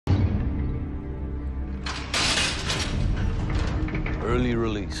Early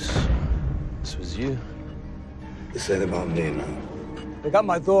release. This was you? This ain't about me, man. They got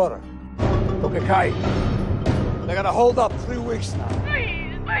my daughter. Look at Kai. They got to hold up 3 weeks now.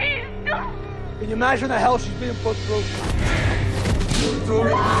 Please, don't. Can you imagine the hell she's being put through?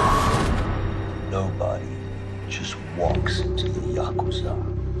 Nobody just walks into the yakuza.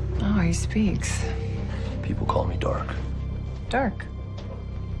 Oh, he speaks. People call me Dark. Dark.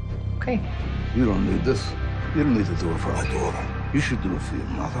 Okay. You don't need this. You don't need to do it for our daughter. You should do it for your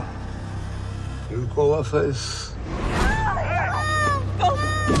mother. You call that face?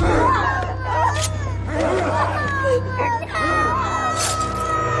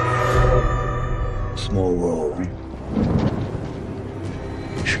 Small world.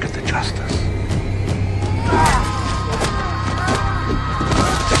 You should get the justice.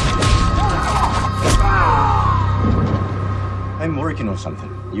 I'm working on something.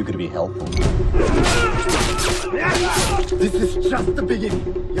 You could be helpful. This is just the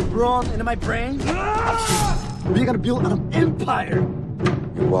beginning. You're brawn into my brain. We're gonna build an empire.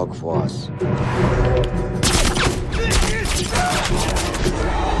 You work for us.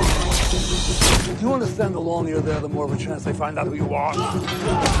 Do you understand the longer you're there, the more of a chance they find out who you are?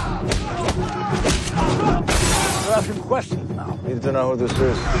 They're asking questions now. Need to know who this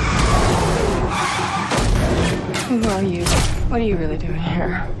is. Who are you? What are you really doing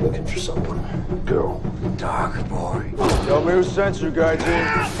here? Looking for someone. Girl. Dark boy. Tell me who sent you, guy G.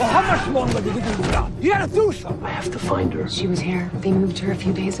 Well, how much longer do you think you got? You gotta do something. I have to find her. She was here. They moved her a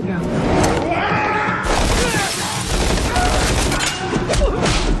few days ago.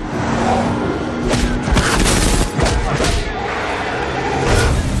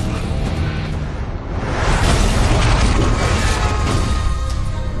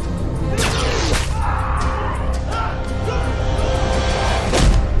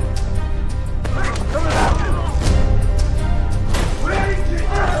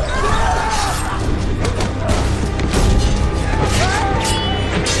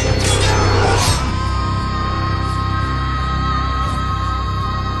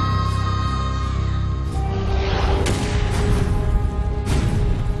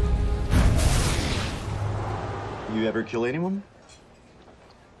 You ever kill anyone?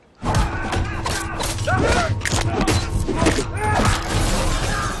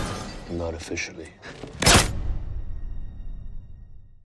 Not officially.